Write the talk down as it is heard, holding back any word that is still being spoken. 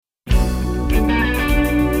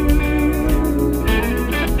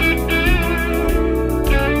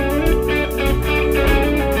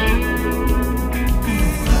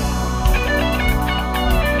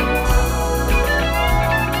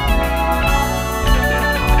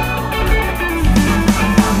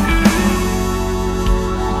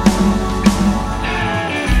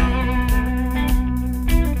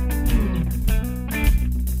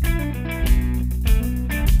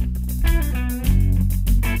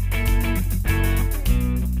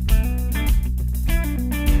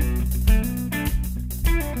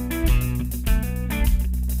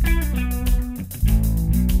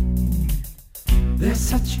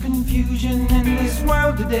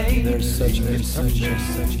day. There's such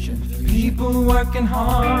People working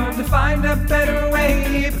hard to find a better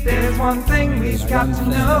way, but there's one thing we've got to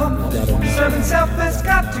know. Serving self has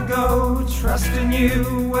got to go. Trust in you,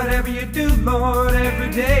 whatever you do, Lord,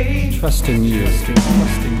 every day. Trust in you.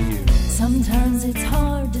 Sometimes it's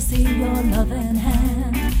hard to see your loving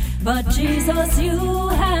hand, but Jesus, you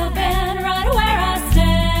have been right where I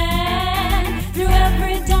stand. Through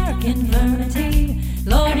every dark infirmity,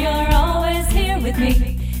 Lord, you're always here with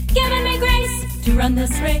me, giving me grace to run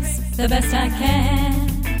this race the best I can.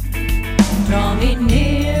 Draw me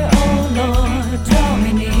near, oh Lord, draw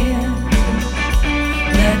me near.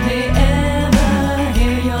 Let me ever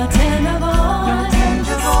hear your tender voice.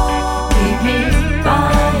 Keep me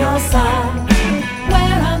by your side,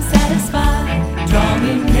 where I'm satisfied. Draw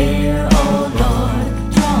me near, oh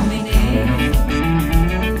Lord, draw me near.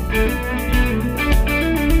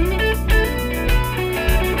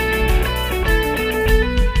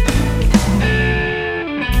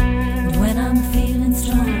 When I'm feeling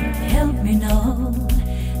strong, help me know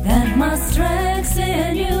that my strength's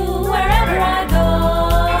in you wherever I go.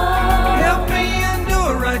 Help me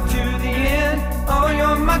endure right to the end. Oh,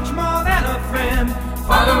 you're much more than a friend.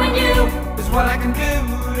 Following you is what I can do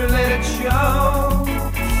to let it show.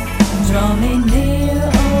 draw me near,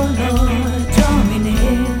 oh Lord, draw me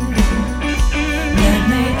near. Let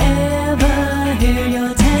me ever hear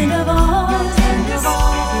your tender voice.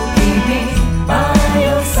 Keep me by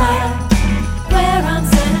your side, where I'm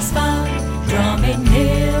satisfied. Draw me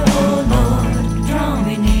near, oh Lord, draw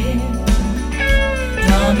me near.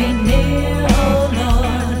 Draw me near, oh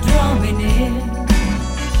Lord, draw me near.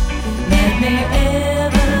 Let me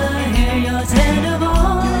ever hear your tender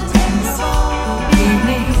voice. Keep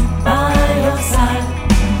me by your side,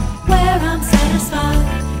 where I'm satisfied.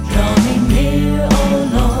 Draw me near, oh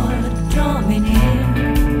Lord, draw me near.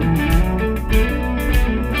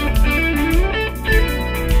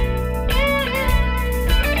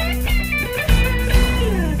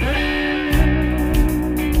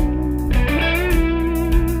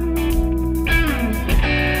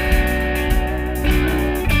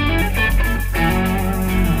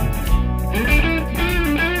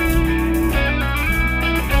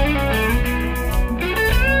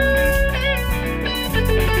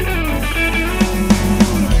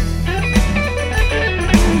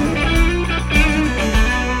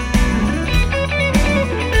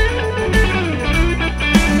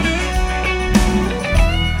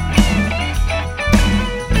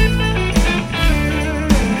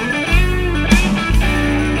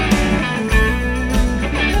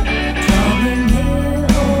 Draw me near,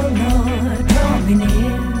 oh Lord, draw me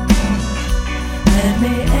near. Let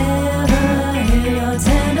me ever hear your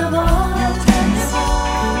tender voice.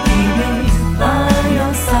 Keep me by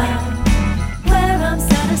your side, where I'm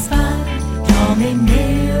satisfied. Draw me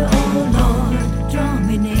near, oh Lord, draw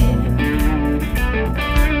me near.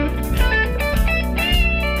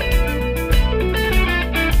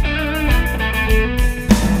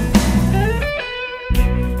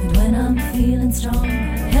 And when I'm feeling strong,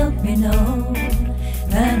 help me know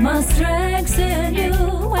that my strength's in you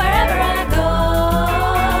wherever I go.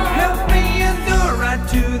 Help me endure right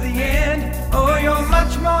to the end. Oh, you're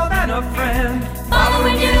much more than a friend.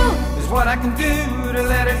 Following you is what I can do to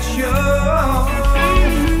let it show.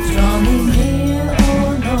 draw me near, oh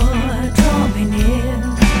Lord, draw me near.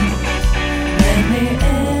 Let me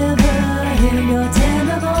ever hear your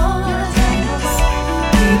tender voice.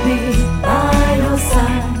 Keep me by your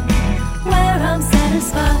side, where I'm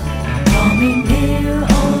satisfied. Draw me near,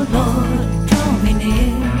 oh Lord, draw me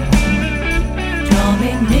near. Draw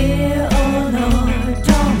me near, oh Lord,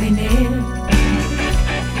 draw me near.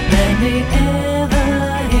 Let me ever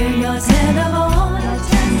hear your tender voice.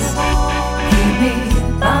 Keep me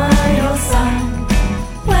by your side,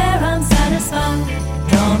 where I'm satisfied.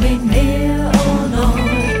 Draw me near, oh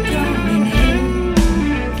Lord, draw me near.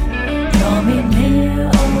 Draw me near,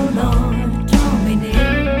 oh Lord, draw me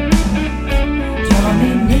near. Draw me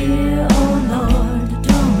near, oh Lord,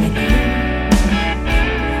 draw me near.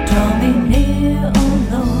 Draw me near, oh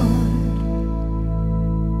Lord,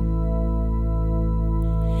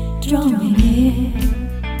 draw me near.